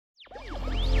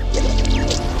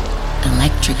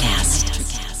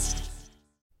NutriCast.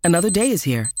 Another day is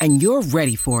here, and you're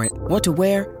ready for it. What to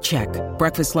wear? Check.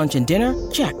 Breakfast, lunch, and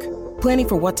dinner? Check. Planning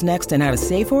for what's next and how to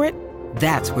save for it?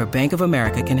 That's where Bank of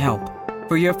America can help.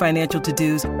 For your financial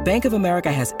to-dos, Bank of America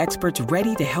has experts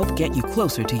ready to help get you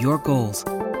closer to your goals.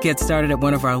 Get started at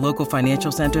one of our local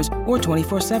financial centers or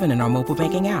 24/7 in our mobile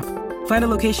banking app. Find a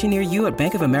location near you at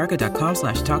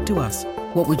bankofamerica.com/talktous.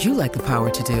 What would you like the power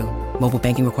to do? Mobile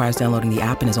banking requires downloading the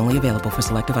app and is only available for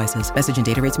select devices. Message and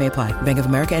data rates may apply. Bank of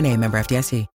America N.A., member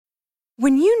FDIC.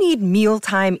 When you need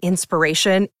mealtime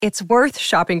inspiration, it's worth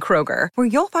shopping Kroger, where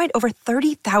you'll find over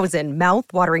 30,000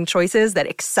 mouth-watering choices that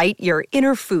excite your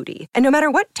inner foodie. And no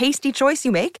matter what tasty choice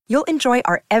you make, you'll enjoy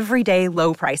our everyday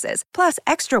low prices, plus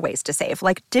extra ways to save,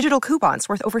 like digital coupons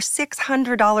worth over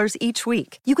 $600 each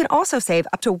week. You can also save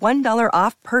up to $1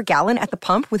 off per gallon at the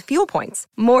pump with fuel points.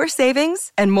 More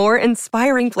savings and more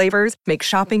inspiring flavors make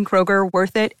shopping Kroger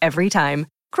worth it every time.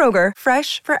 Kroger,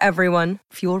 fresh for everyone.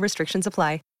 Fuel restrictions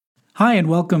apply. Hi, and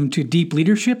welcome to Deep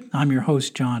Leadership. I'm your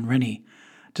host, John Rennie.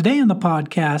 Today on the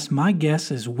podcast, my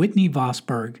guest is Whitney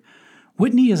Vosburgh.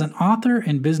 Whitney is an author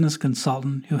and business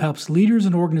consultant who helps leaders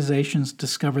and organizations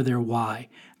discover their why,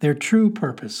 their true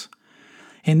purpose.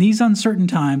 In these uncertain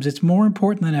times, it's more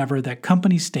important than ever that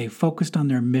companies stay focused on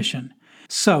their mission.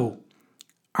 So,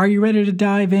 are you ready to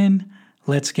dive in?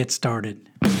 Let's get started.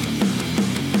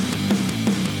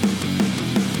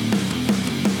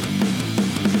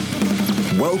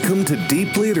 Welcome to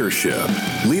Deep Leadership.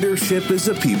 Leadership is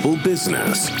a people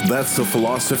business. That's the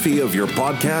philosophy of your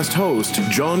podcast host,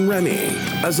 John Rennie.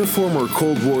 As a former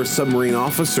Cold War submarine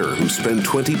officer who spent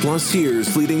 20 plus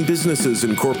years leading businesses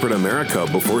in corporate America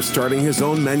before starting his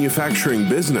own manufacturing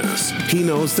business, he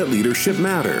knows that leadership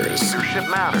matters.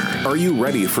 Are you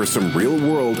ready for some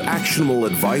real-world, actionable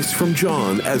advice from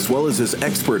John as well as his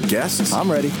expert guests? I'm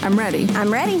ready.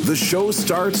 The show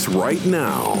starts right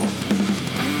now.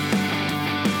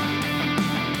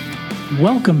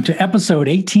 Welcome to episode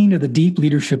 18 of the Deep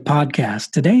Leadership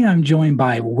Podcast. Today I'm joined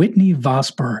by Whitney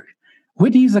Vosburgh.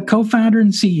 Whitney is the co-founder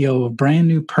and CEO of Brand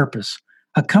New Purpose,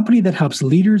 a company that helps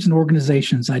leaders and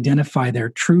organizations identify their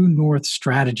true north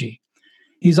strategy.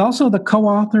 He's also the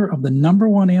co-author of the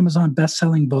 #1 Amazon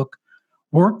best-selling book,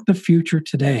 Work the Future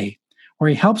Today, where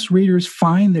he helps readers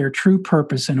find their true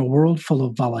purpose in a world full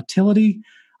of volatility,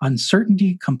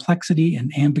 uncertainty, complexity,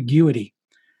 and ambiguity.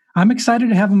 I'm excited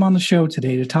to have him on the show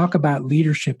today to talk about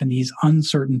leadership in these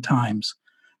uncertain times.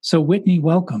 So, Whitney,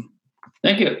 welcome.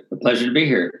 Thank you. A pleasure to be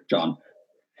here, John.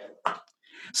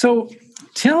 So,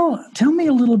 tell me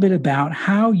a little bit about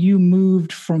how you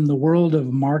moved from the world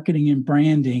of marketing and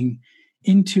branding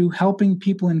into helping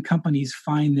people and companies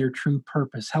find their true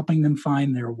purpose, helping them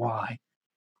find their why.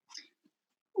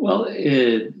 Well,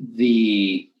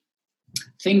 the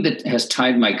thing that has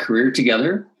tied my career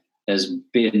together has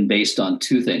been based on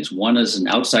two things. One is an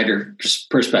outsider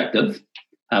perspective,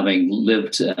 having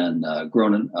lived and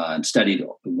grown and studied,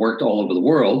 worked all over the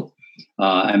world.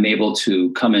 I'm able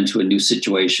to come into a new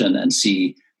situation and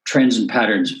see trends and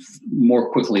patterns more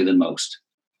quickly than most.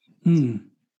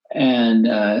 And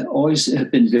always have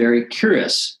been very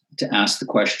curious to ask the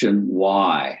question,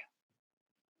 why?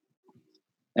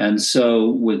 And so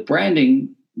with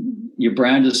branding, your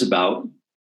brand is about,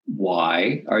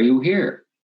 why are you here?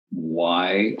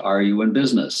 Why are you in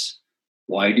business?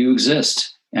 Why do you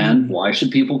exist? And why should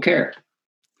people care?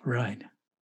 Right.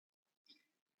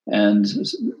 And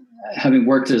having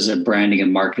worked as a branding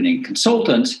and marketing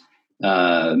consultant,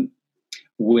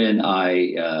 when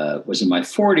I was in my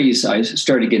 40s, I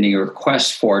started getting a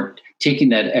request for taking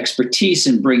that expertise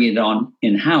and bringing it on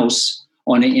in-house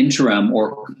on an interim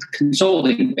or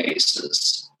consulting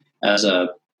basis as a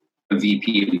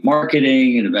VP of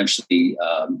marketing and eventually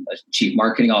a chief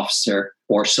marketing officer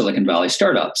for Silicon Valley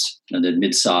startups, and then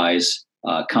mid-size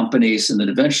companies, and then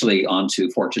eventually onto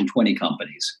Fortune 20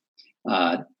 companies.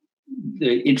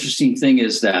 The interesting thing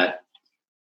is that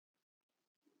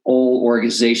all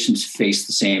organizations face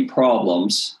the same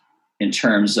problems in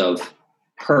terms of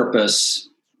purpose,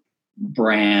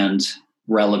 brand,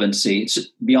 relevancy.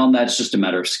 Beyond that, it's just a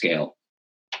matter of scale.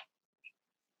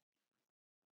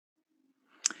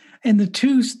 And the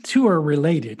two are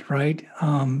related, right?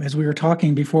 As we were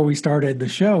talking before we started the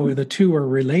show, the two are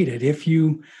related. If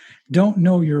you don't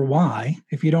know your why,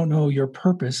 if you don't know your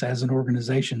purpose as an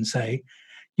organization, say,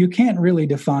 you can't really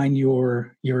define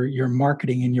your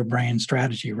marketing and your brand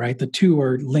strategy, right? The two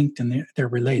are linked and they're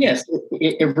related. Yes,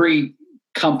 every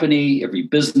company, every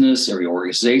business, every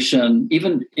organization,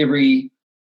 even every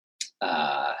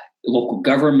local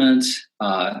government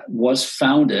was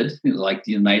founded, like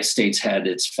the United States had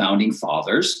its founding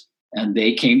fathers, and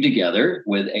they came together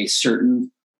with a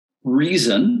certain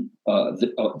reason,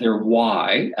 their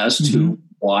why, as to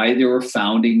why they were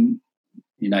founding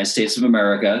the United States of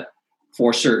America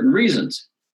for certain reasons.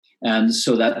 And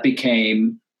so that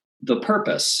became the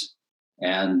purpose,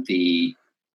 and the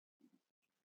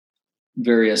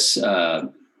various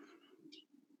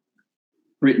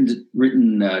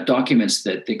written documents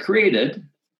that they created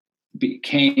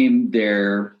became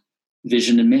their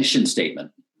vision and mission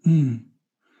statement.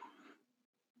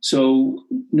 So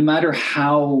no matter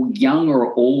how young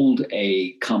or old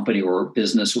a company or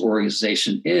business or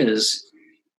organization is,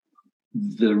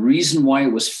 the reason why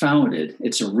it was founded,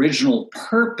 its original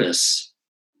purpose,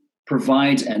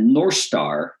 provides a North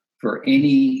Star for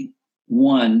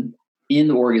anyone in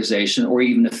the organization or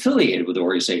even affiliated with the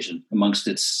organization amongst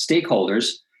its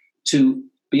stakeholders to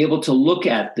be able to look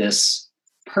at this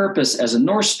purpose as a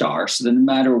North Star, so that no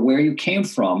matter where you came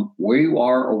from, where you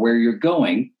are, or where you're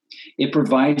going, it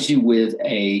provides you with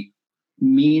a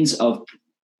means of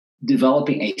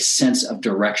developing a sense of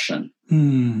direction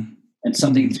and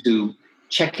something to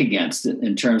check against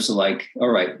in terms of like, all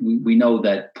right, we know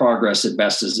that progress at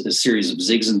best is a series of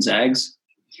zigs and zags.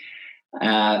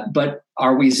 But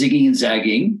are we zigging and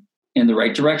zagging in the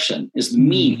right direction? Is the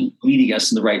meaning leading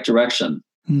us in the right direction?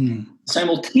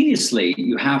 Simultaneously,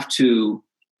 you have to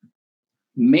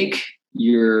make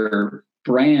your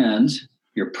brand,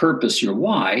 your purpose, your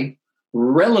why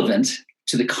relevant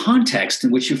to the context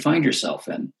in which you find yourself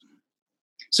in.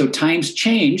 So times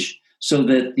change so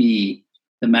that the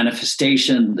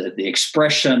manifestation, the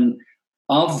expression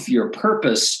of your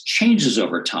purpose changes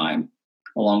over time,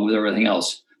 along with everything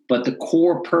else. But the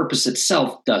core purpose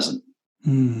itself doesn't.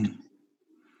 And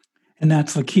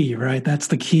that's the key, right? That's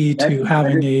the key to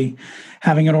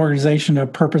having an organization, a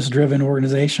purpose-driven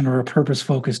organization or a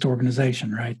purpose-focused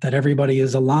organization, right? That everybody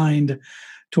is aligned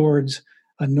towards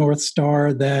a North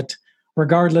Star that,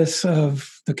 regardless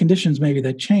of the conditions maybe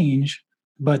that change,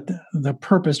 but the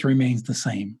purpose remains the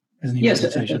same. Yes,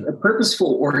 a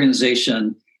purposeful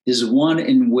organization is one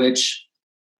in which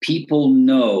people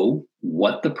know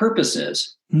what the purpose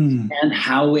is and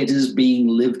how it is being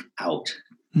lived out.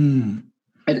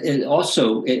 And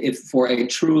also, if for a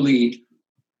truly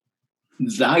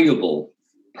valuable,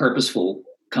 purposeful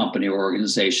company or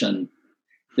organization,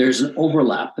 there's an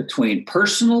overlap between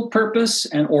personal purpose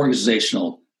and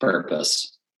organizational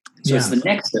purpose. So it's the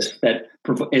nexus that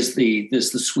is the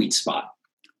sweet spot.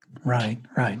 Right.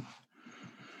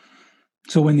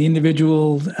 So when the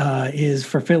individual is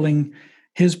fulfilling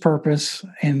his purpose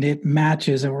and it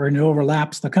matches or it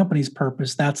overlaps the company's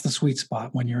purpose, that's the sweet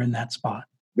spot when you're in that spot.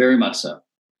 Very much so.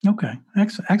 Okay,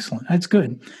 excellent. That's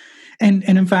good. And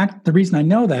in fact, the reason I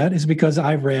know that is because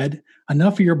I've read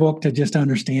enough of your book to just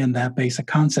understand that basic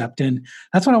concept. And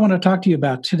that's what I want to talk to you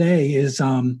about today is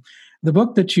the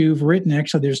book that you've written.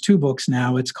 Actually, there's two books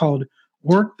now. It's called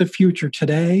Work the Future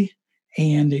Today,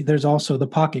 and there's also the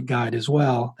Pocket Guide as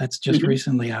well. That's just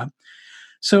recently out.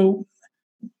 So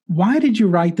why did you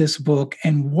write this book,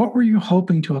 and what were you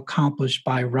hoping to accomplish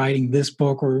by writing this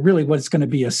book, or really what's going to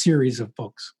be a series of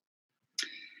books?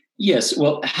 Yes,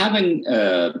 well, having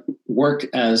worked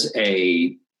as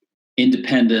a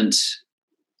independent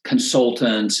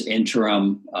consultant,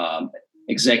 interim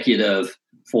executive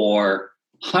for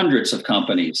hundreds of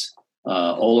companies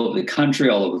all over the country,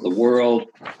 all over the world,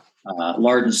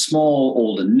 large and small,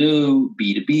 old and new,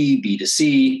 B2B,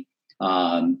 B2C,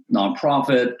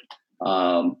 nonprofit,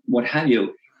 what have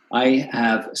you. I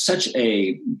have such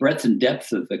a breadth and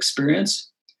depth of experience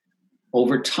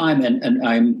over time, and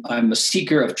I'm a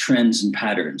seeker of trends and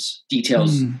patterns.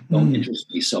 Details don't interest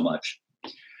me so much.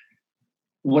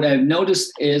 What I've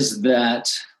noticed is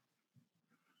that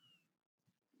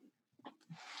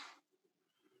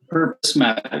purpose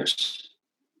matters.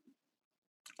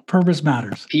 Purpose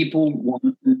matters. People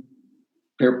want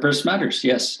purpose matters,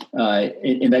 yes.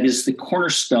 And that is the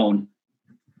cornerstone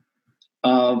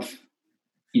of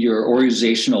your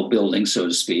organizational building, so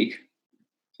to speak.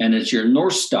 And it's your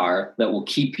North Star that will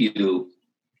keep you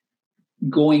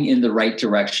going in the right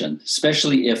direction,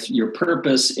 especially if your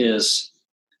purpose is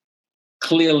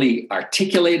clearly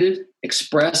articulated,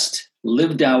 expressed,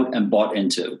 lived out, and bought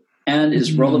into, and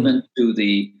is relevant to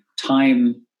the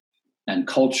time and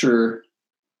culture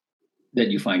that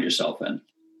you find yourself in.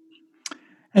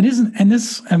 And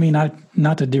this, I mean,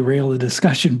 not to derail the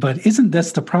discussion, but isn't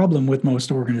this the problem with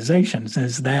most organizations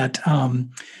is that,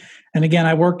 and again,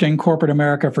 I worked in corporate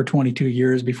America for 22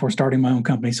 years before starting my own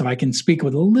company, so I can speak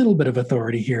with a little bit of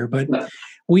authority here, but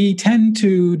we tend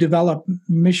to develop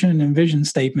mission and vision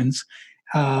statements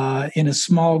in a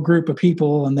small group of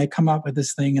people, and they come up with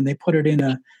this thing and they put it in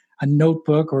a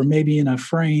notebook or maybe in a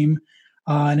frame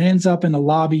and it ends up in a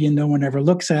lobby and no one ever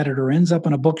looks at it, or ends up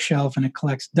on a bookshelf and it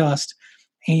collects dust.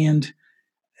 And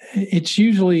it's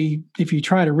usually, if you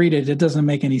try to read it, it doesn't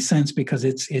make any sense because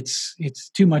it's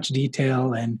too much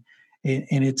detail, and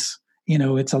it's,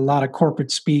 it's a lot of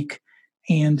corporate speak,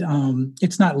 and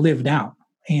it's not lived out.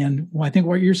 And I think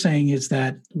what you're saying is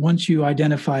that once you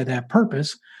identify that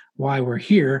purpose, why we're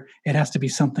here, it has to be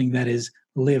something that is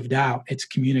lived out. It's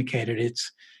communicated.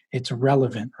 It's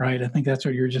relevant, right? I think that's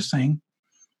what you're just saying.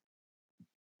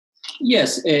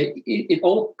 Yes, it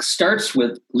all starts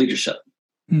with leadership.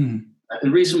 The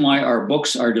reason why our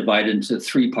books are divided into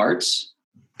 3 parts: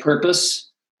 purpose,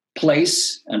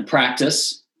 place, and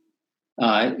practice.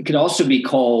 It could also be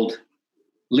called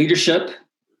leadership,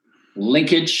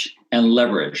 linkage, and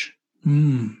leverage.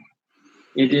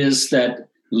 It is that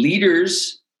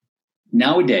leaders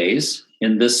nowadays,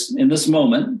 in this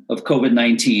moment of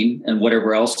COVID-19 and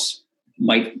whatever else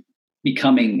might be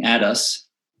coming at us,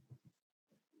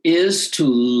 is to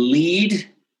lead,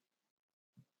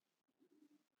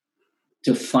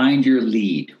 to find your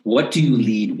lead. What do you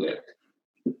lead with?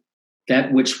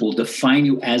 That which will define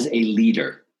you as a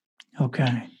leader.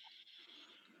 Okay.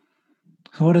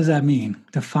 So what does that mean?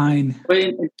 Define.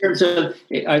 In terms of,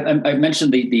 I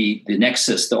mentioned the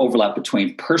nexus, the overlap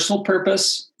between personal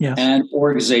purpose and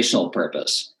organizational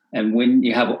purpose. And when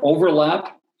you have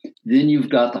overlap, then you've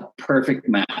got the perfect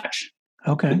match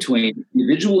between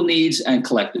individual needs and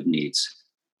collective needs.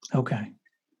 Okay.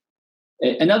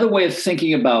 Another way of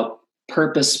thinking about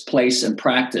purpose, place, and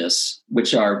practice,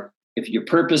 which are, if your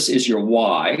purpose is your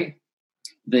why,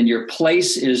 then your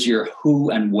place is your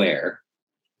who and where,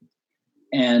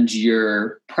 and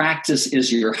your practice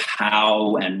is your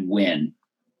how and when.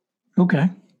 Okay,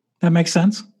 that makes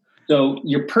sense. So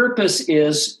your purpose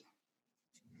is,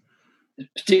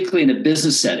 particularly in a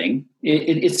business setting,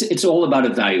 it's all about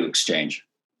a value exchange.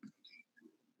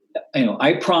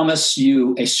 I promise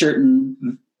you a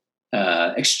certain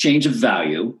exchange of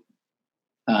value,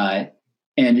 and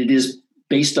it is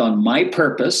based on my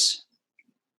purpose.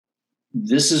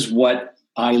 This is what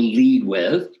I lead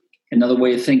with. Another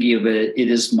way of thinking of it, it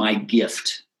is my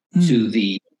gift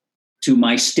to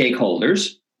my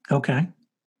stakeholders. Okay.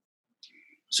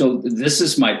 So this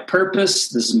is my purpose.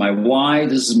 This is my why.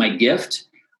 This is my gift.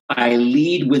 I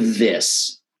lead with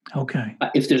this. Okay.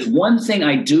 If there's one thing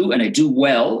I do and I do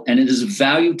well, and it is of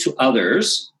value to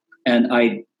others, and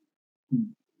I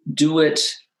do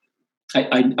it,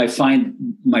 I find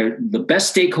the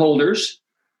best stakeholders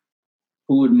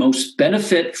who would most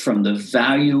benefit from the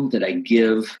value that I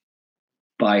give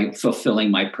by fulfilling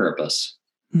my purpose.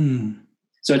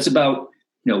 So it's about,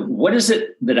 what is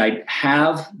it that I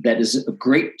have that is of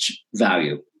great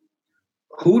value?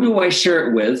 Who do I share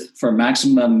it with for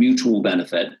maximum mutual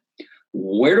benefit?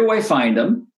 Where do I find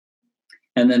them?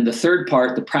 And then the third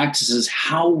part, the practice, is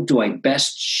how do I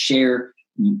best share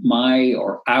my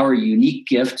or our unique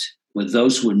gift with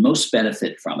those who would most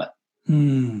benefit from it?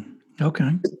 Okay.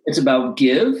 It's about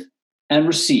give and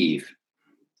receive.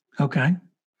 Okay.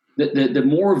 The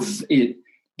more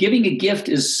giving a gift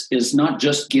is not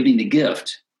just giving the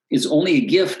gift. It's only a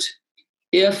gift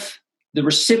if the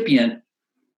recipient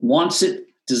wants it,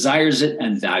 desires it,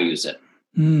 and values it.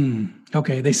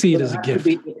 Okay, they see it as a gift.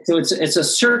 So it's a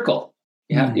circle.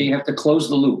 You have to close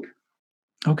the loop.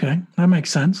 Okay, that makes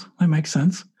sense.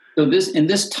 So in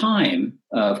this time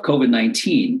of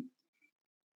COVID-19,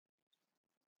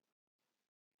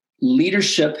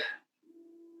 leadership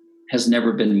has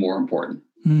never been more important.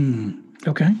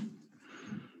 Okay.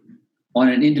 On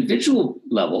an individual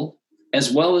level,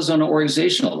 as well as on an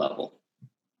organizational level.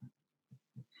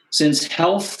 Since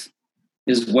health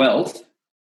is wealth,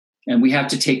 and we have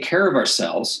to take care of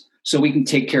ourselves so we can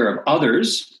take care of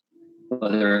others,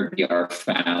 whether it be our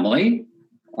family,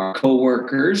 our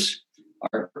coworkers,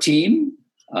 our team,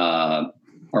 our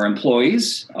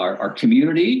employees, our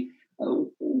community,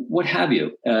 what have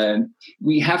you.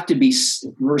 We have to be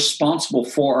responsible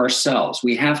for ourselves.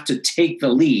 We have to take the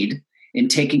lead in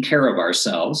taking care of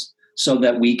ourselves so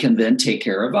that we can then take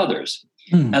care of others,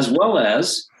 as well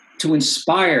as to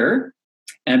inspire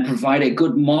and provide a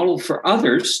good model for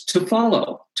others to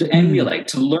follow, to emulate,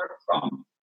 to learn from.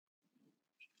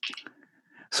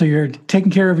 So you're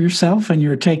taking care of yourself, and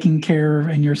you're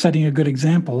setting a good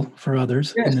example for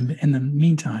others. Yes. in the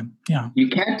meantime. Yeah. You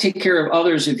can't take care of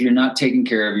others if you're not taking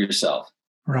care of yourself.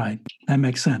 Right. That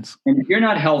makes sense. And if you're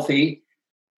not healthy,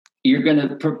 you're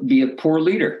going to be a poor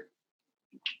leader.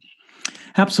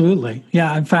 Absolutely.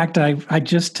 Yeah. In fact, I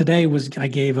just today I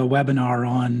gave a webinar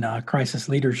on crisis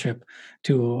leadership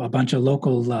to a bunch of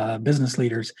local business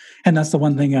leaders, and that's the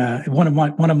one thing. One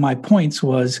of my points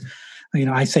was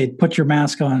I say, put your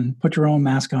own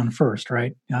mask on first,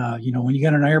 right? When you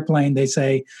get on an airplane, they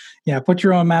say, yeah, put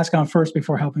your own mask on first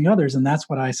before helping others. And that's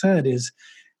what I said is,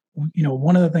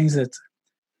 one of the things that,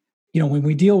 when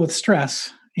we deal with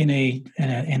stress in a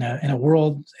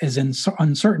world as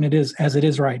uncertain as it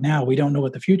is right now, we don't know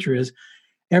what the future is.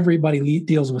 Everybody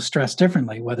deals with stress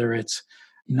differently, whether it's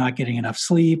not getting enough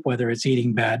sleep, whether it's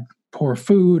eating poor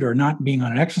food, or not being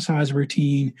on an exercise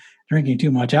routine, drinking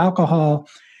too much alcohol.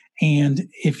 And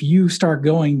if you start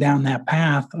going down that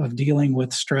path of dealing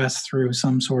with stress through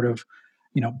some sort of,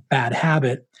 bad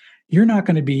habit, you're not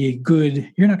going to be a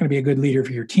good leader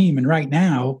for your team. And right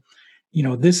now,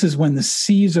 this is when the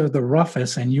seas are the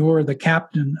roughest and you're the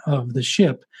captain of the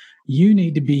ship. You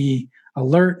need to be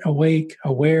alert, awake,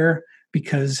 aware,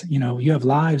 because, you have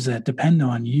lives that depend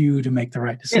on you to make the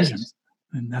right decisions.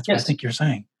 Yes. And that's what I think you're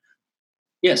saying.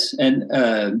 Yes.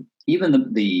 And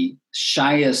even the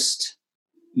shyest,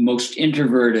 most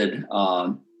introverted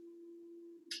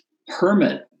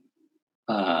hermit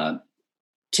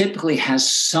typically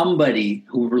has somebody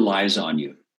who relies on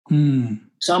you,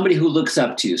 somebody who looks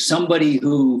up to you, somebody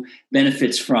who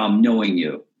benefits from knowing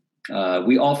you.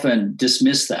 We often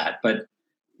dismiss that, but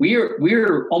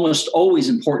we're almost always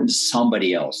important to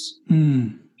somebody else.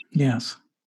 Yes.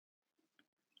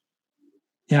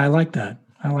 Yeah, I like that.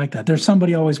 There's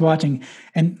somebody always watching.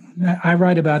 And I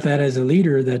write about that as a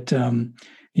leader that,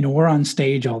 we're on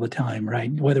stage all the time,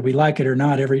 right? Whether we like it or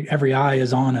not, every eye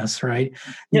is on us, right?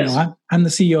 Yes. I'm the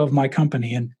CEO of my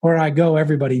company, and where I go,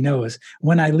 everybody knows.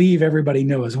 When I leave, everybody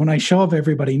knows. When I show up,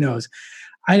 everybody knows.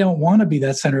 I don't want to be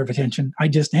that center of attention. I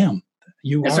just am.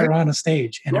 You are on a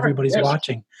stage, and everybody's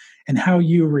watching. And how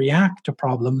you react to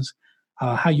problems,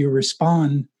 how you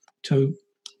respond to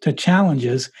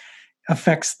challenges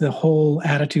affects the whole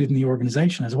attitude in the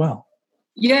organization as well.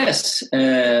 Yes.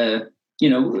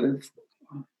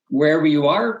 Wherever you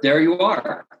are, there you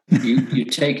are. You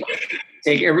take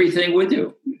everything with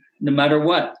you, no matter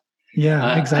what.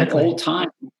 Yeah, exactly. At all time.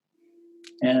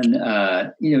 And,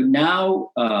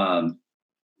 now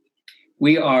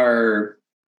we are...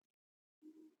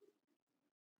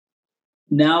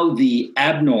 Now the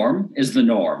abnorm is the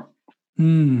norm.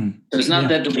 So it's not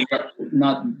that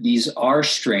these are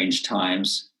strange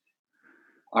times.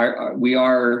 We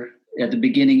are at the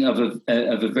beginning of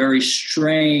a very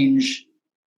strange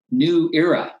new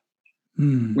era.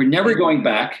 We're never going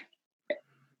back,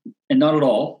 and not at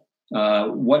all.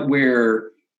 What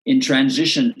we're in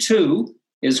transition to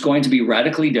is going to be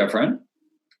radically different.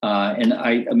 And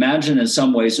I imagine in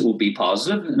some ways it will be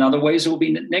positive, in other ways it will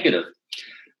be negative.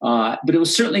 But it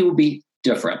certainly will be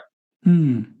different.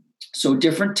 So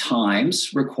different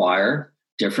times require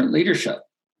different leadership.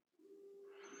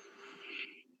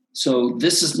 So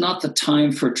this is not the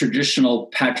time for traditional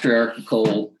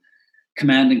patriarchal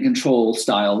command and control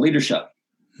style leadership.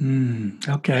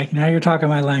 Okay, now you're talking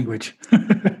my language.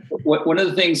 One of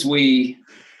the things we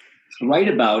write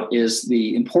about is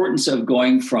the importance of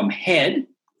going from head,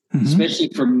 especially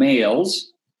for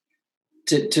males,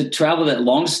 to travel that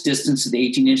longest distance of the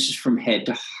 18 inches from head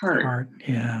to heart.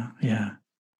 Yeah.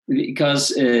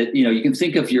 Because, you can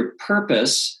think of your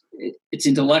purpose, it's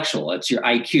intellectual, it's your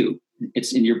IQ,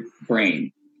 it's in your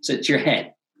brain, so it's your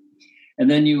head. And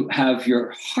then you have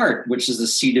your heart, which is the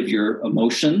seat of your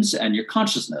emotions and your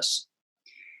consciousness.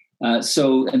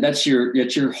 And that's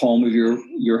your home of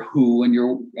your who and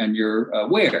your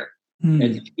where,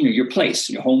 and, your place,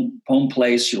 your home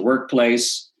place, your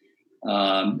workplace.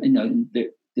 The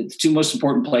two most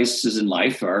important places in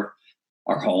life are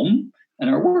our home and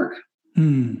our work,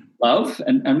 love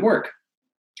and work.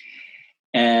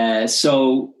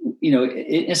 So,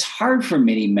 it's hard for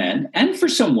many men and for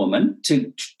some women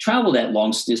to travel that long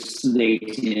distance of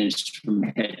 18 inches from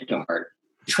head to heart.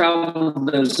 Travel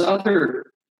those other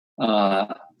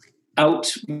out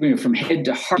from head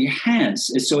to heart, your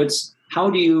hands. So it's how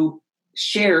do you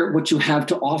share what you have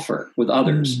to offer with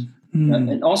others?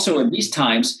 And also in these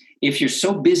times, if you're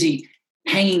so busy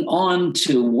hanging on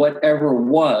to whatever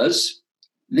was,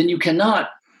 then you cannot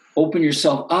open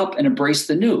yourself up and embrace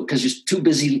the new because you're too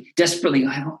busy desperately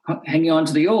hanging on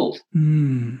to the old.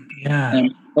 Yeah.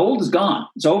 And the old is gone.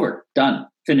 It's over. Done.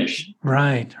 Finished.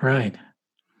 Right.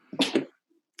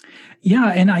 Yeah.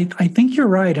 And I think you're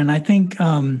right. And I think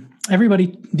everybody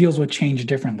deals with change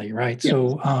differently, right? Yeah.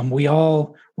 So we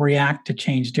all react to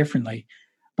change differently.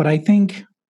 But I think,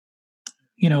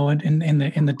 in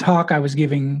the talk I was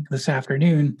giving this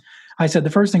afternoon, I said the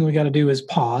first thing we got to do is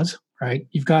pause. Right,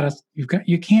 you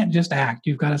can't just act.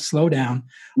 You've got to slow down.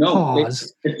 No,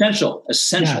 pause. It's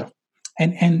essential.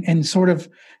 Yeah. And sort of,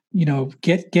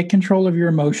 get control of your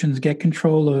emotions. Get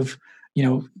control of,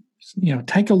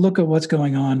 take a look at what's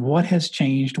going on. What has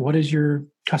changed? What does your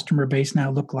customer base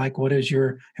now look like? What does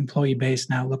your employee base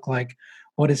now look like?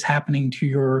 What is happening to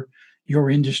your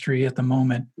industry at the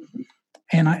moment?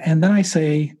 And then I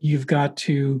say you've got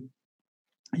to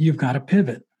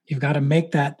pivot. You've got to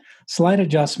make that slight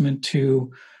adjustment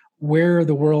to where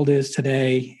the world is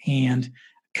today, and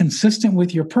consistent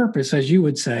with your purpose, as you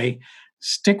would say,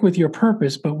 stick with your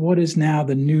purpose. But what is now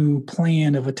the new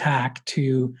plan of attack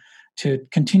to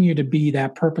continue to be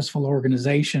that purposeful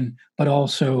organization, but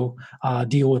also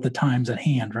deal with the times at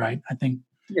hand, right? I think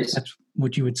that's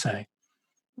what you would say.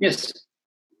 Yes.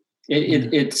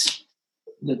 It's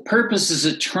the purpose is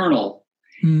eternal.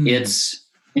 Its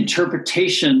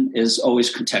interpretation is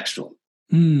always contextual.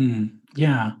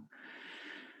 Yeah.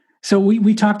 So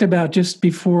we talked about, just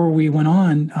before we went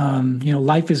on,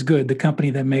 Life is Good, the company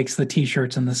that makes the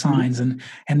T-shirts and the signs, and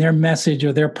their message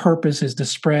or their purpose is to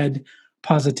spread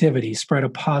positivity, spread a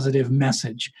positive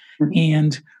message.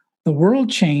 And the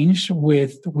world changed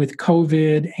with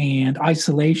COVID and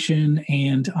isolation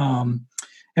and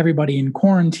everybody in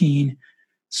quarantine.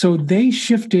 So they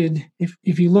shifted.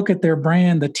 If you look at their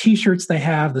brand, the T-shirts they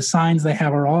have, the signs they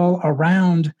have are all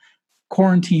around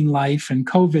quarantine life and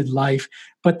COVID life,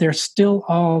 but they're still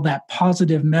all that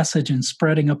positive message and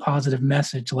spreading a positive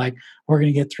message, like we're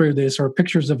going to get through this, or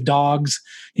pictures of dogs,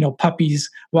 puppies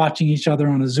watching each other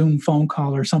on a Zoom phone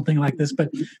call or something like this.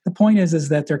 But the point is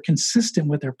that they're consistent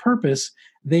with their purpose.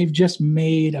 They've just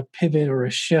made a pivot or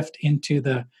a shift into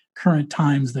the current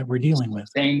times that we're dealing with.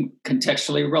 Staying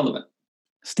contextually relevant.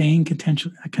 Staying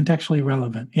contextually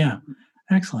relevant. Yeah.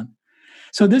 Excellent.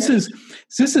 So this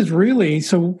is really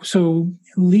so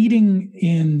leading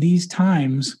in these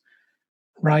times,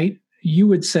 right? You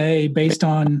would say, based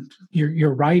on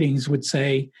your writings, would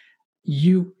say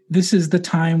this is the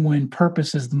time when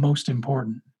purpose is the most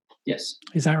important. Yes.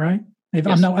 Is that right? Yes.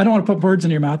 I don't want to put words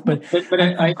in your mouth, but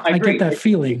I get that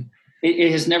feeling.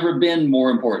 It has never been more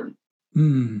important.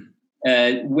 When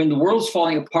the world's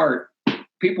falling apart,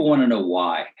 people want to know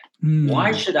why.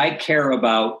 Why should I care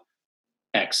about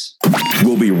X?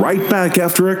 We'll be right back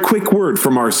after a quick word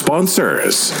from our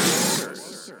sponsors.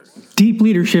 Deep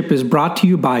Leadership is brought to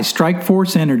you by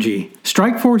Strikeforce Energy.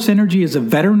 Strikeforce Energy is a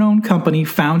veteran-owned company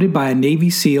founded by a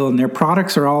Navy SEAL, and their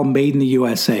products are all made in the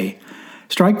USA.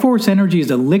 Strikeforce Energy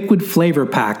is a liquid flavor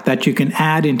pack that you can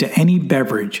add into any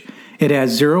beverage. It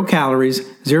has 0 calories,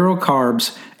 0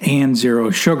 carbs, and 0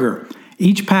 sugar.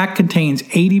 Each pack contains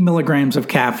 80 milligrams of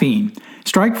caffeine.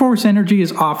 Strikeforce Energy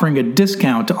is offering a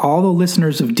discount to all the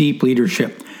listeners of Deep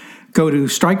Leadership. Go to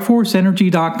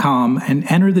strikeforceenergy.com and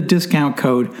enter the discount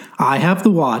code I Have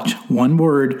the Watch, one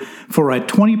word, for a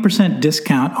 20%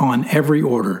 discount on every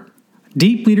order.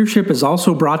 Deep Leadership is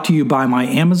also brought to you by my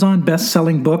Amazon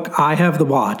best-selling book, I Have the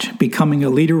Watch, Becoming a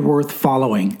Leader Worth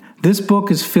Following. This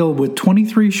book is filled with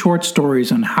 23 short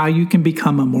stories on how you can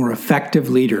become a more effective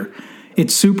leader.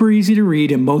 It's super easy to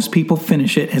read, and most people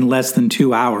finish it in less than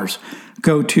 2 hours.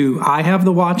 Go to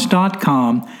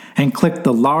ihavethewatch.com and click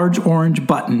the large orange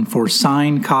button for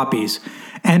signed copies.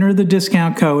 Enter the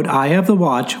discount code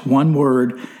IHaveTheWatch, one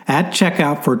word, at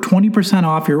checkout for 20%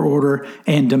 off your order,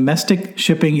 and domestic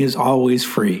shipping is always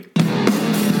free.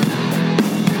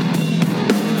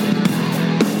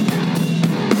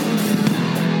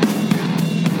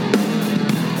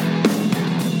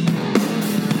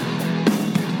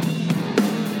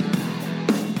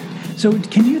 So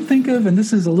can you think of, and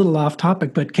this is a little off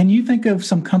topic, but can you think of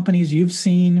some companies you've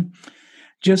seen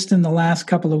just in the last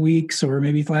couple of weeks or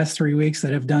maybe the last 3 weeks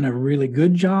that have done a really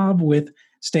good job with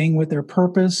staying with their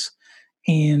purpose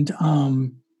and,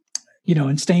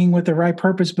 and staying with the right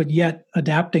purpose, but yet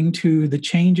adapting to the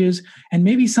changes, and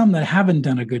maybe some that haven't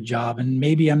done a good job? And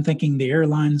maybe I'm thinking the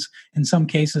airlines in some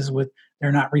cases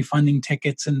they're not refunding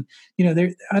tickets, and,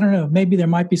 I don't know, maybe there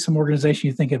might be some organization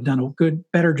you think have done a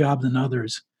better job than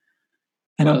others.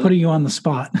 And I'm putting you on the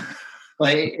spot.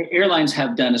 Well, airlines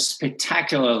have done a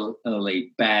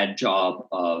spectacularly bad job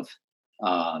of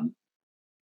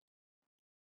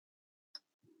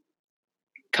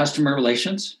customer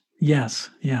relations. Yes,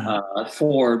 yeah.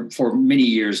 For many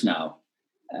years now,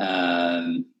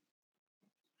 and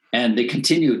they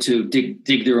continue to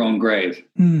dig their own grave.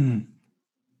 As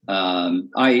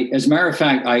a matter of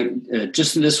fact,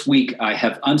 just this week I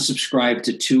have unsubscribed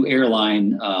to 2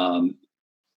 airline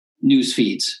news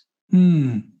feeds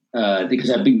because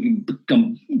I've been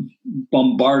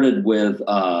bombarded with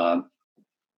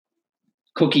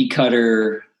cookie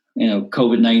cutter,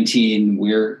 COVID-19.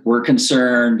 We're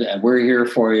concerned and we're here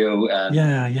for you. And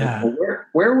yeah.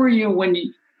 Where were you when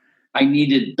I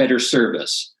needed better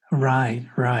service? Right.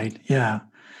 Yeah.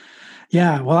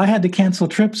 Yeah, well, I had to cancel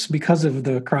trips because of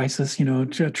the crisis.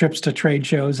 Trips to trade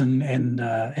shows and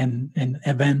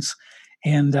events,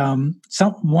 and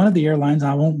one of the airlines,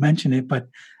 I won't mention it, but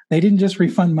they didn't just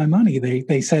refund my money.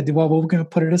 They said, "Well, we're going to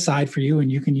put it aside for you, and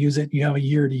you can use it. You have a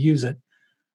year to use it."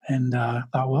 And I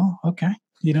thought, well, okay,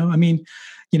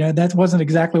 that wasn't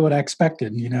exactly what I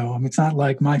expected. It's not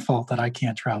like my fault that I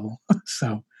can't travel.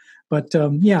 So. But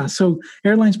so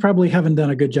airlines probably haven't done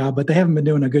a good job, but they haven't been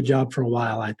doing a good job for a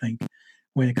while, I think,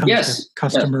 when it comes to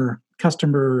customer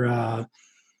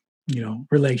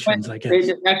relations. I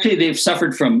guess they've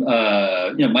suffered from.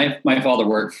 My father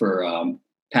worked for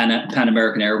Pan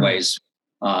American Airways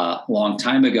a long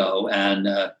time ago, and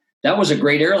that was a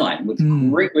great airline with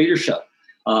great leadership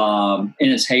in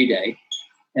its heyday,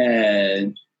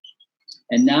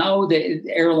 and now the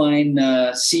airline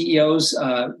CEOs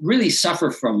really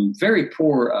suffer from very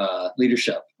poor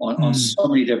leadership on so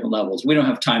many different levels. We don't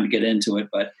have time to get into it,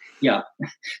 but yeah,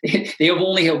 they have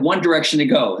only had one direction to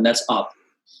go, and that's up.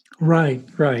 Right.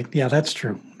 Yeah, that's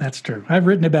true. I've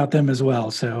written about them as well,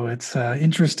 so it's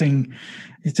interesting.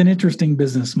 It's an interesting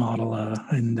business model,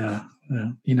 in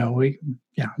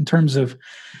terms of.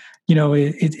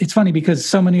 It's funny because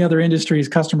so many other industries,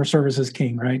 customer service is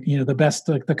king, right?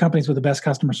 The companies with the best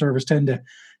customer service tend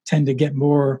to get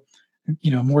more,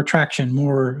 more traction,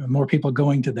 more people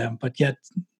going to them. But yet,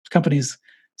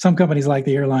 some companies like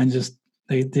the airlines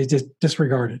they just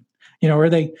disregard it, or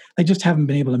they just haven't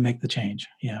been able to make the change,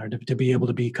 or to be able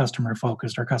to be customer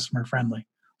focused or customer friendly.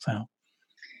 So,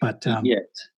 but I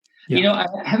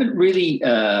haven't really.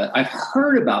 I've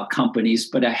heard about companies,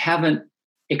 but I haven't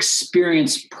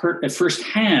experienced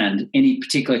firsthand any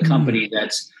particular company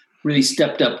that's really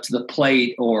stepped up to the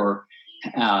plate or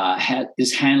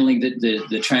is handling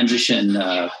the transition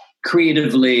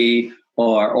creatively,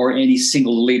 or any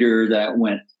single leader that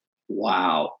went,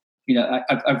 wow.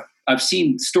 I've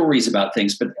seen stories about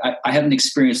things, but I haven't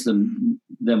experienced them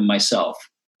myself.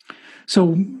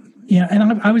 So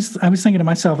and I was thinking to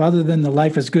myself, other than the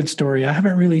Life is Good story, I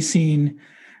haven't really seen.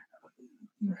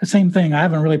 Same thing. I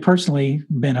haven't really personally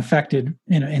been affected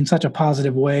in such a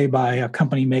positive way by a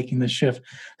company making the shift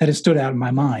that has stood out in my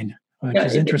mind, which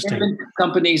is interesting.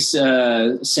 Companies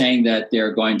saying that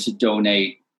they're going to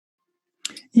donate,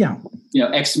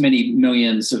 X many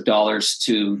millions of dollars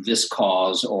to this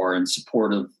cause or in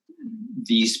support of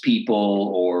these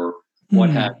people or what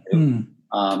have you.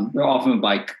 They're often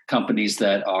by companies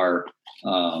that are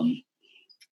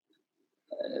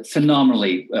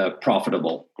phenomenally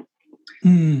profitable.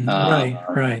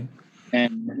 Right.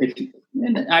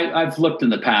 And I've looked in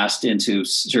the past into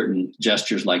certain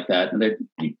gestures like that, and they're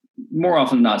more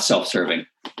often than not self-serving.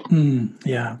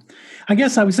 Yeah. I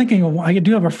guess I was thinking, I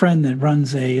do have a friend that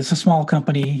runs it's a small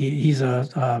company. He's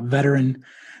a veteran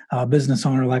business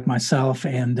owner like myself,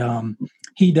 and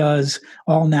he does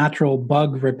all natural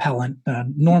bug repellent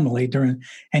normally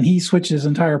and he switched his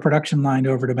entire production line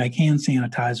over to make hand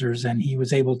sanitizers, and he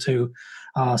was able to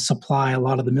supply a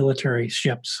lot of the military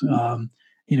ships, and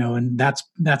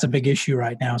that's a big issue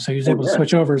right now. So he was able to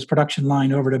switch over his production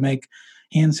line over to make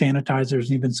hand sanitizers, and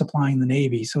he's been supplying the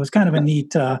Navy. So it's kind of a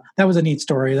neat, that was a neat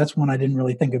story. That's one I didn't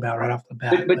really think about right off the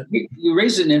bat. But you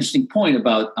raised an interesting point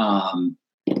about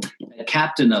the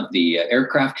captain of the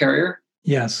aircraft carrier.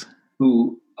 Yes.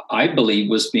 Who I believe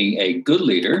was being a good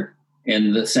leader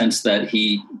in the sense that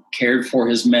he cared for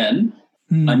his men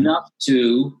enough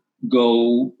to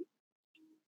go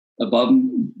above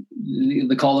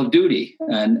the call of duty,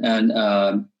 and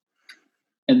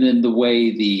then the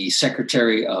way the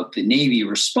Secretary of the Navy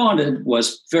responded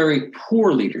was very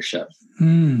poor leadership.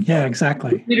 Yeah,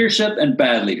 exactly. Good leadership and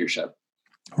bad leadership.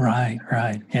 Right.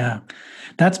 Yeah.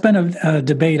 That's been a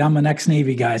debate. I'm an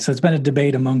ex-Navy guy, so it's been a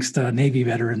debate amongst Navy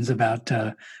veterans about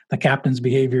the captain's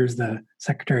behaviors, the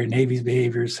Secretary of Navy's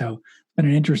behaviors. So it's been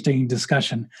an interesting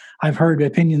discussion. I've heard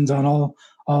opinions on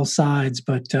all sides,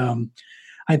 but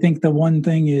I think the one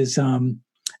thing is, and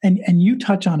you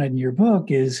touch on it in your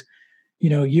book, is,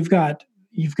 you've got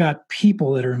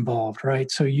people that are involved,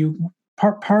 right? So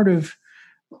part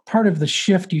of the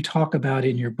shift you talk about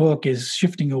in your book is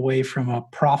shifting away from a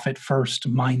profit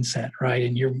first mindset, right?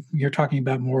 And you're talking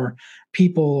about more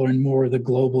people and more the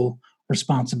global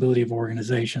responsibility of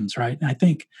organizations, right? And I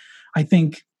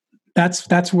think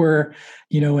that's where,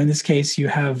 in this case, you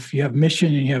have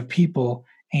mission and you have people,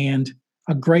 and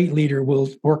a great leader will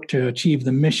work to achieve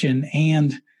the mission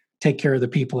and take care of the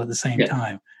people at the same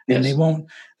time. And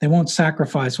they won't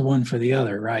sacrifice one for the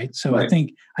other, right? So right.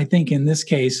 I think in this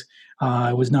case,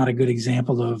 it was not a good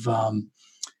example of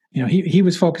he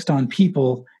was focused on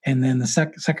people, and then the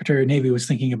Secretary of Navy was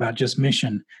thinking about just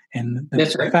mission. And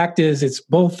the fact is, it's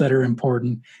both that are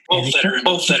important. Both that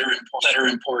are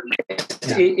important.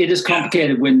 Yeah. It is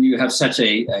complicated when you have such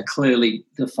a clearly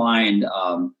defined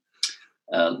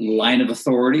line of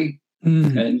authority,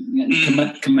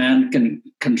 and command and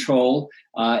control.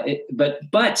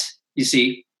 But you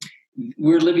see,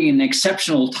 we're living in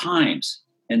exceptional times,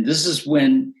 and this is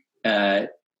when it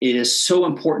is so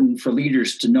important for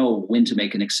leaders to know when to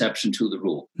make an exception to the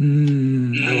rule.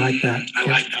 I like that.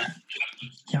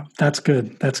 Yeah, that's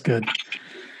good.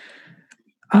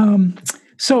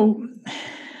 So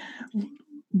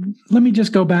let me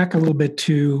just go back a little bit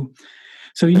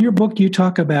so in your book, you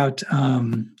talk about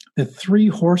the 3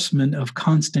 horsemen of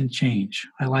constant change.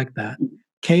 I like that.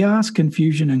 Chaos,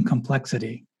 confusion, and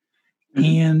complexity. Mm-hmm.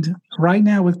 And right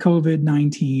now with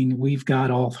COVID-19, we've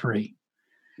got all 3.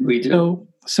 We do.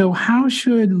 So how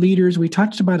should leaders, we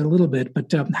touched about it a little bit,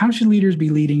 but how should leaders be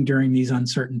leading during these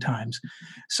uncertain times?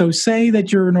 So say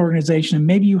that you're an organization and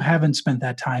maybe you haven't spent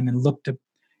that time and looked at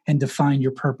and defined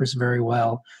your purpose very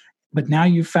well, but now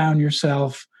you've found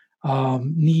yourself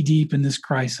knee deep in this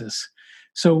crisis.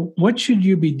 So what should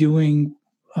you be doing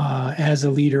as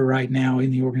a leader right now in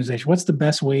the organization? What's the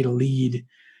best way to lead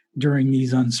during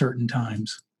these uncertain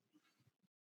times?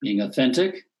 Being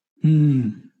authentic,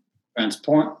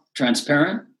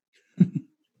 transparent,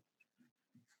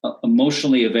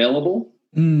 emotionally available,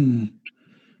 being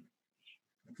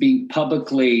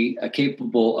publicly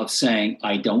capable of saying,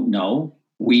 I don't know,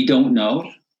 we don't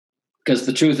know, because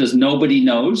the truth is nobody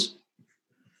knows.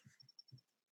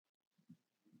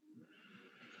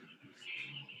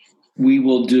 We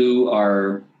will do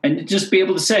and just be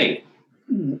able to say,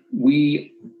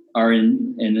 we are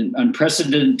in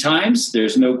unprecedented times.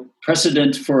 There's no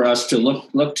precedent for us to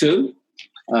look to.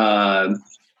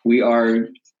 We are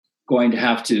going to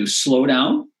have to slow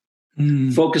down,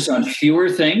 focus on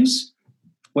fewer things,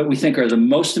 what we think are the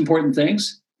most important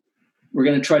things. We're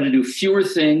going to try to do fewer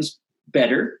things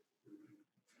better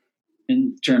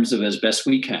in terms of as best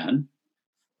we can.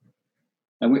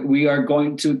 And we are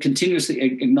going to continuously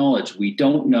acknowledge we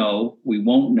don't know, we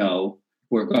won't know.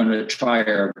 We're going to try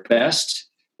our best.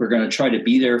 We're going to try to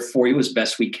be there for you as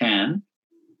best we can.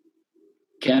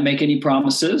 Can't make any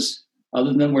promises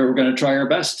other than we're going to try our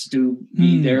best to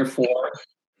be there for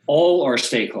all our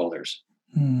stakeholders.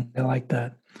 I like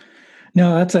that.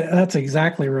 No, that's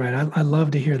exactly right. I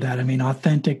love to hear that. I mean,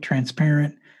 authentic,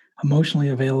 transparent, emotionally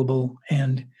available,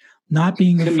 and not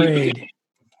being afraid.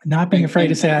 Not being afraid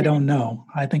to say, I don't know.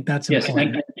 I think that's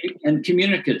important. And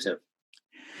communicative.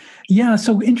 Yeah,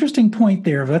 so interesting point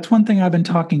there. That's one thing I've been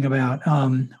talking about.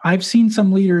 I've seen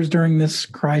some leaders during this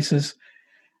crisis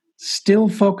still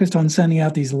focused on sending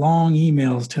out these long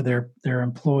emails to their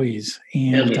employees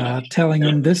and telling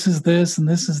them this is this and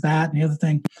this is that and the other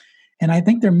thing. And I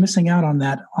think they're missing out on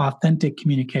that authentic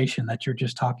communication that you're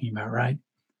just talking about, right?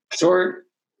 Short,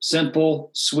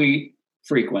 simple, sweet,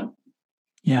 frequent.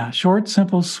 Yeah, short,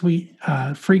 simple, sweet,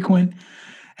 frequent.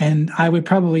 And I would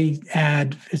probably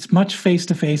add as much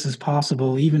face-to-face as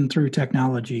possible, even through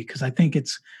technology, because I think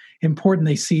it's important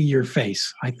they see your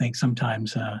face, I think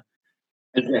sometimes.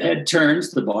 As the head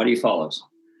turns, the body follows.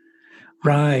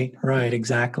 Right,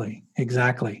 exactly.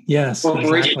 Yes,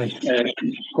 exactly.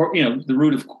 The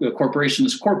root of corporation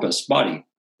is corpus, body.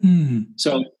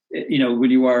 So, when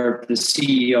you are the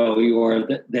CEO, you are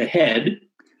the head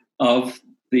of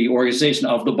the organization,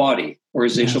 of the body,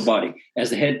 organizational body. As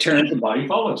the head turns, the body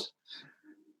follows.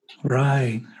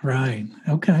 Right.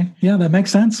 Okay. Yeah, that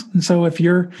makes sense. And so if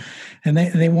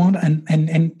they want,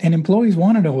 and employees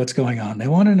want to know what's going on. They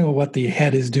want to know what the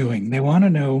head is doing. They want to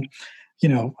know,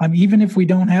 even if we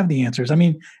don't have the answers. I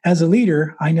mean, as a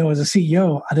leader, I know as a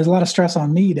CEO, there's a lot of stress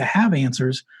on me to have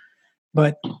answers,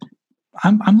 but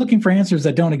I'm looking for answers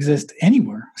that don't exist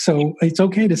anywhere. So it's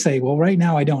okay to say, well, right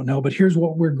now I don't know, but here's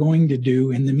what we're going to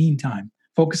do in the meantime.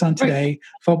 Focus on today,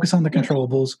 focus on the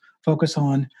controllables, focus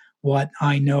on what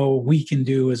I know we can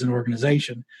do as an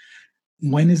organization.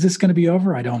 When is this going to be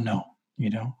over? I don't know.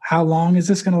 How long is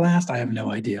this going to last? I have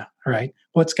no idea. Right.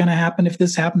 What's going to happen if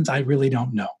this happens? I really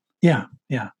don't know. Yeah.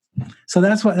 So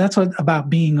that's what about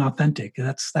being authentic.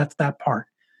 That's that part.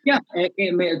 Yeah.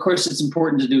 Of course, it's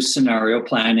important to do scenario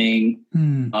planning.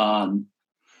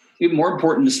 Even more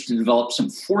important is to develop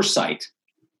some foresight.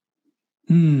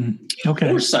 Okay.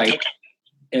 Foresight.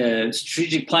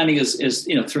 Strategic planning is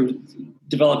through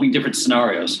developing different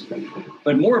scenarios,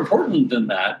 but more important than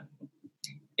that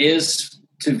is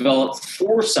to develop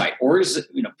foresight, or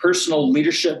personal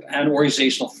leadership and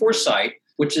organizational foresight,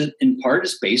 which is in part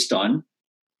is based on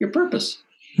your purpose.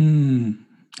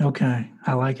 Okay,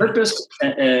 I like Purpose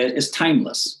is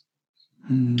timeless.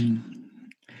 it.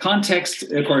 Context,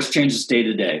 of course, changes day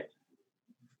to day.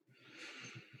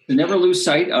 To never lose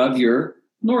sight of your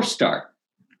North Star,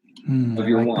 of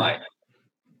your why.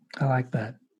 I like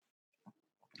that.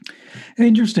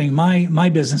 Interesting. My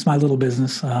business, my little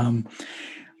business,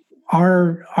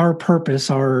 our purpose,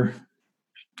 our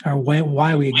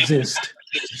why we exist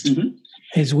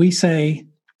is we say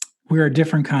we're a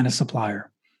different kind of supplier.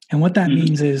 And what that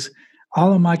means is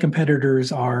all of my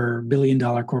competitors are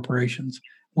billion-dollar corporations.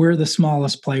 We're the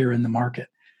smallest player in the market.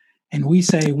 And we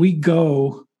say we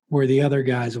go where the other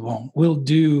guys won't. We'll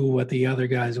do what the other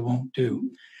guys won't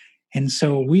do. And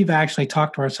so we've actually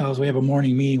talked to ourselves. We have a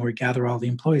morning meeting where we gather all the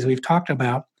employees. We've talked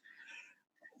about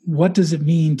what does it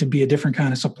mean to be a different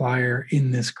kind of supplier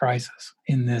in this crisis,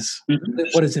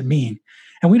 what does it mean?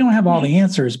 And we don't have all the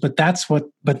answers, but that's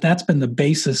been the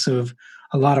basis of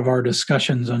a lot of our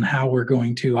discussions on how we're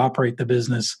going to operate the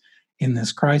business in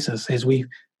this crisis, as we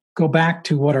go back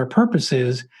to what our purpose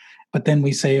is, but then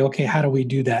we say, okay, how do we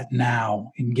do that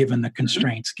now? And given the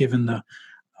constraints, given the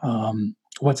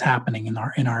what's happening in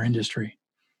our industry.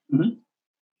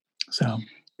 So,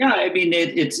 yeah, I mean,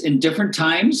 it's in different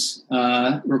times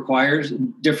requires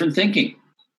different thinking.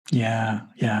 Yeah.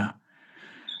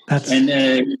 There's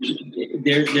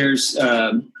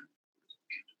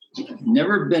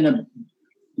never been a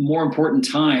more important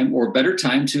time or better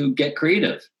time to get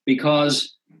creative,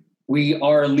 because we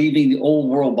are leaving the old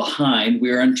world behind.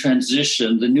 We are in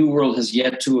transition. The new world has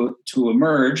yet to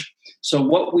emerge. So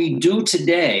what we do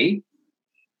today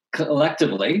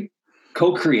collectively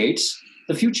co-creates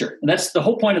the future. And that's the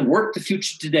whole point of Work the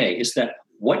Future Today, is that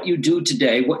what you do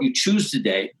today, what you choose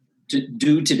today to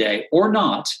do today or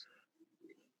not,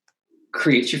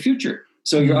 creates your future.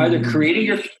 So you're either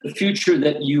creating the future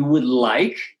that you would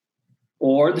like,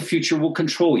 or the future will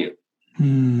control you.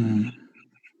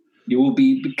 You will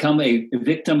become a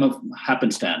victim of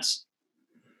happenstance.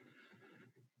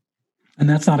 And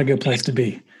that's not a good place to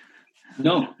be.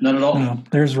 No, not at all. No.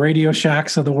 There's Radio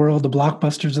Shacks of the world, the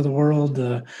Blockbusters of the world.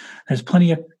 There's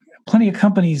plenty of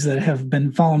companies that have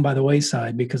been fallen by the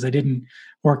wayside because they didn't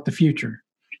work the future.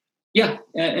 Yeah,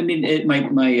 I mean,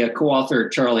 my co-author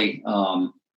Charlie,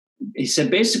 he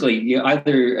said basically, you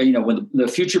either when the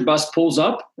future bus pulls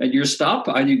up at your stop,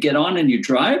 either you get on and you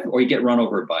drive, or you get run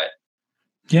over by it.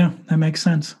 Yeah, that makes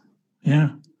sense.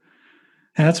 Yeah,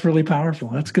 that's really powerful.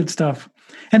 That's good stuff.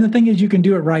 And the thing is, you can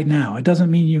do it right now. It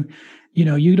doesn't mean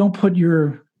you don't put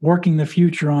your working the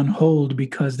future on hold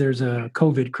because there's a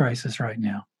COVID crisis right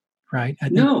now, right?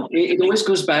 No, it always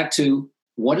goes back to,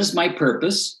 what is my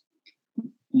purpose?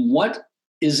 What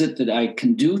is it that I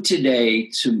can do today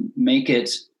to make it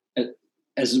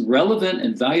as relevant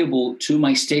and valuable to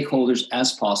my stakeholders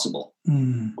as possible?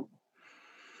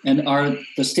 And are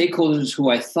the stakeholders who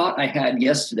I thought I had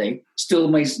yesterday still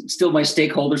my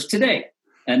stakeholders today?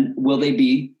 And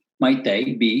might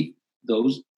they be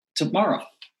those tomorrow?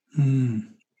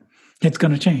 It's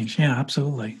going to change. Yeah,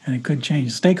 absolutely. And it could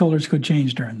change. Stakeholders could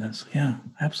change during this. Yeah,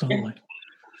 absolutely. Yeah.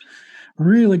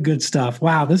 Really good stuff.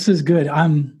 Wow, this is good.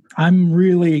 I've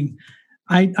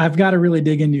got to really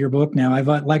dig into your book now.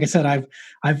 Like I said,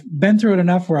 I've been through it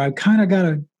enough where I've kind of got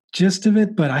a gist of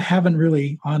it, but I haven't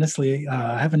really, honestly,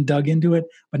 haven't dug into it.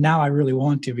 But now I really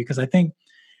want to, because I think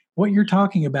what you're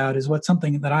talking about is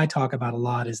something that I talk about a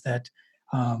lot. Is that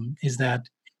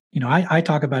I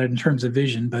talk about it in terms of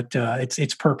vision, but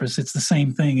it's purpose. It's the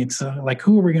same thing. It's like,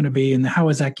 who are we going to be, and how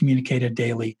is that communicated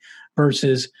daily,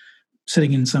 versus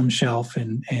sitting in some shelf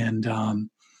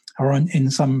or in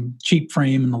some cheap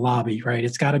frame in the lobby, right?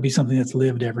 It's got to be something that's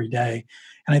lived every day.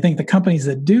 And I think the companies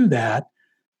that do that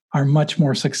are much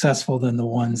more successful than the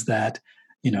ones that,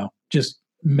 just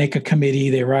make a committee,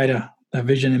 they write a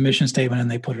vision and mission statement, and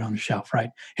they put it on the shelf, right?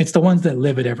 It's the ones that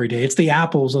live it every day. It's the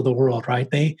Apples of the world, right?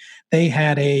 They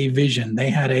had a vision,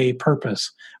 they had a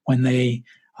purpose when they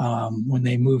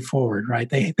moved forward, right?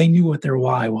 They knew what their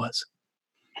why was.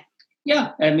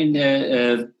 Yeah, I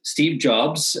mean, Steve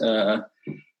Jobs'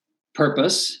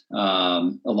 purpose,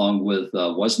 along with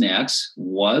Wozniak's,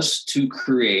 was to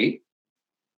create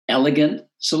elegant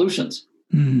solutions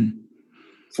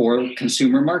for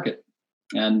consumer market.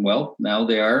 And well, now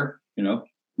they are,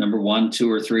 number 1,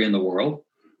 2, or 3 in the world.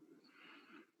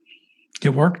 It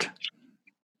worked.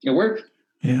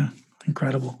 Yeah,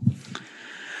 incredible.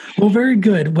 Well, very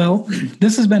good. Well,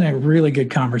 this has been a really good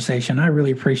conversation. I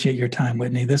really appreciate your time,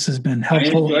 Whitney. This has been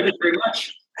helpful. I enjoyed it very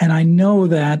much. And I know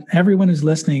that everyone who's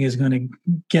listening is going to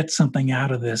get something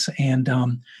out of this. And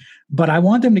but I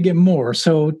want them to get more.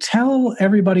 So tell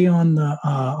everybody on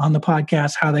the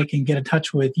podcast how they can get in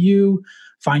touch with you,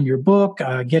 find your book,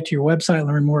 get to your website,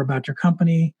 learn more about your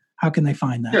company, how can they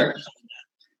find that? Sure.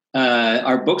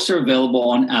 Our books are available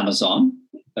on Amazon.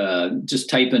 Just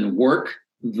type in Work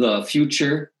the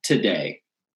Future Today.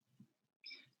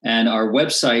 And our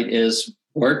website is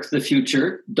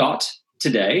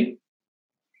workthefuture.today.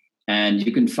 And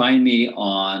you can find me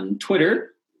on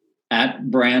Twitter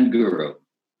 @BrandGuru.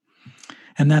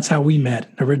 And that's how we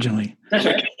met originally. That's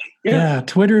right. Yeah,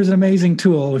 Twitter is an amazing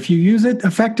tool. If you use it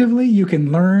effectively, you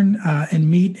can learn and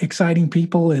meet exciting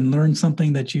people and learn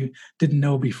something that you didn't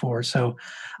know before. So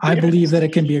I believe that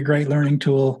it can be a great learning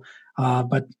tool.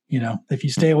 But, if you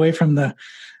stay away from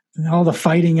all the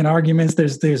fighting and arguments,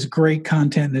 there's great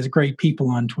content. There's great people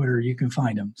on Twitter. You can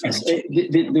find them. So. Yes,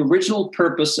 the original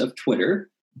purpose of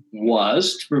Twitter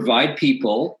was to provide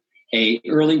people a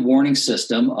early warning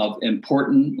system of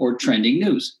important or trending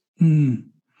news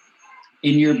in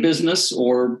your business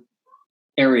or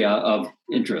area of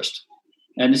interest.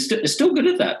 And it's still good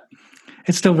at that.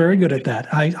 It's still very good at that.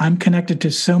 I'm connected to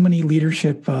so many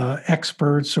leadership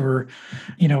experts or,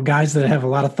 guys that have a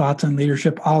lot of thoughts on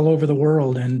leadership all over the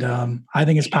world. And I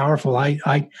think it's powerful. I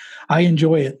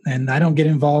enjoy it, and I don't get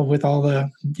involved with all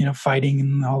the, fighting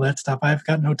and all that stuff. I've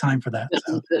got no time for that.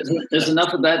 So. There's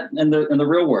enough of that in the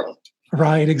real world.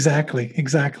 Right. Exactly.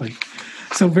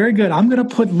 So very good. I'm going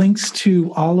to put links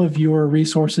to all of your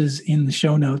resources in the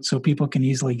show notes so people can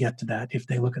easily get to that if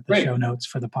they look at the show notes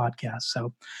for the podcast.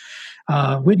 So,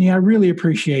 Whitney, I really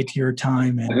appreciate your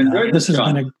time, and this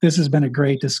has been a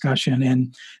great discussion.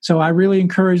 And so I really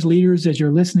encourage leaders, as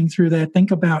you're listening through that,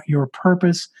 think about your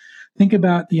purpose. Think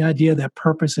about the idea that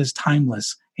purpose is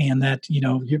timeless, and that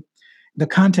the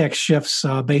context shifts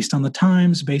based on the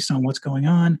times, based on what's going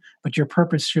on, but your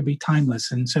purpose should be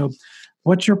timeless. And so,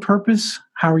 what's your purpose?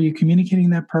 How are you communicating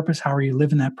that purpose? How are you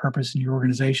living that purpose in your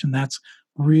organization? That's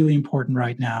really important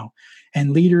right now.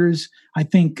 And leaders, I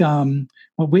think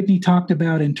what Whitney talked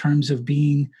about in terms of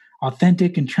being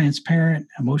authentic and transparent,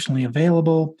 emotionally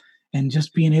available, and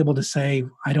just being able to say,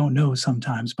 I don't know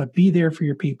sometimes, but be there for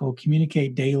your people,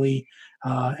 communicate daily,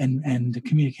 and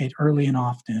communicate early and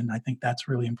often. I think that's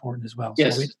really important as well.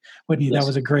 Yes. So Whitney, that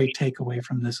was a great takeaway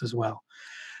from this as well.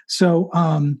 So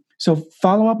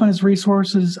follow up on his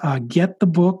resources, get the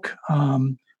book,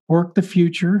 Work the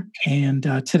Future, and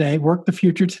Work the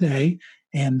Future Today.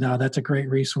 And that's a great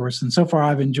resource. And so far,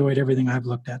 I've enjoyed everything I've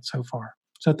looked at so far.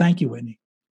 So thank you, Whitney.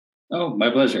 Oh, my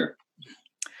pleasure.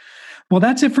 Well,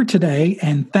 that's it for today.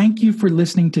 And thank you for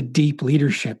listening to Deep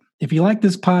Leadership. If you like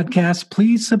this podcast,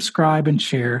 please subscribe and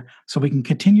share so we can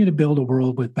continue to build a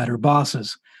world with better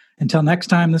bosses. Until next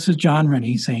time, this is John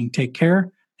Rennie saying take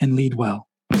care and lead well.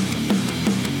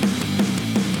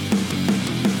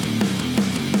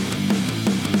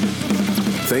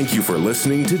 Thank you for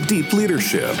listening to Deep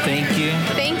Leadership. Thank you.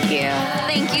 Thank you.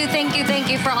 Thank you, thank you,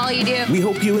 thank you for all you do. We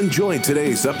hope you enjoyed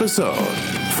today's episode.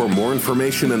 For more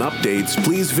information and updates,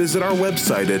 please visit our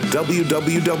website at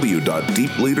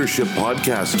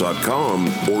www.deepleadershippodcast.com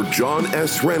or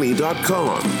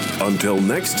johnsrennie.com. Until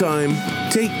next time,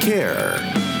 take care.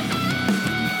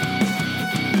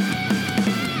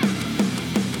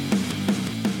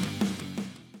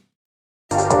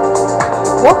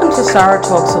 Welcome to Sarah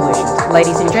Talk Solutions.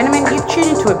 Ladies and gentlemen, you've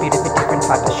tuned into a bit of a different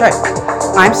type of show.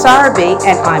 I'm Sarah B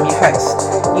and I'm your host.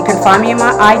 You can find me on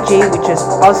my IG, which is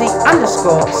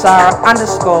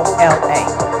Aussie_Sarah_LA.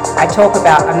 I talk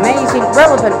about amazing,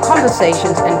 relevant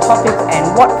conversations and topics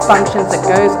and what functions that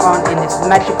goes on in this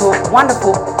magical,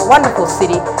 wonderful, wonderful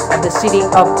city of the City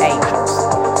of Angels.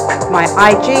 My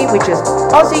IG, which is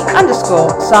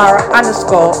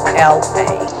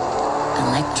Aussie_Sarah_LA.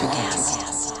 Electricast.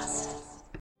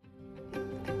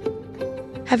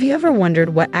 Have you ever wondered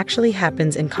what actually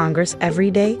happens in Congress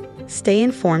every day? Stay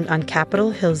informed on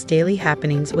Capitol Hill's daily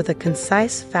happenings with a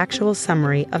concise, factual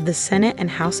summary of the Senate and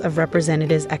House of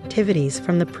Representatives' activities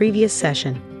from the previous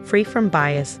session, free from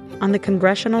bias, on the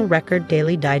Congressional Record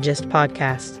Daily Digest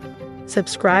podcast.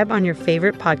 Subscribe on your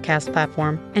favorite podcast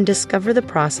platform and discover the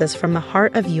process from the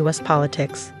heart of U.S.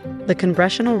 politics. The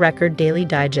Congressional Record Daily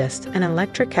Digest, an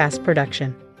Electricast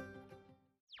production.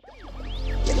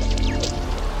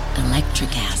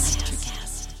 Electricast.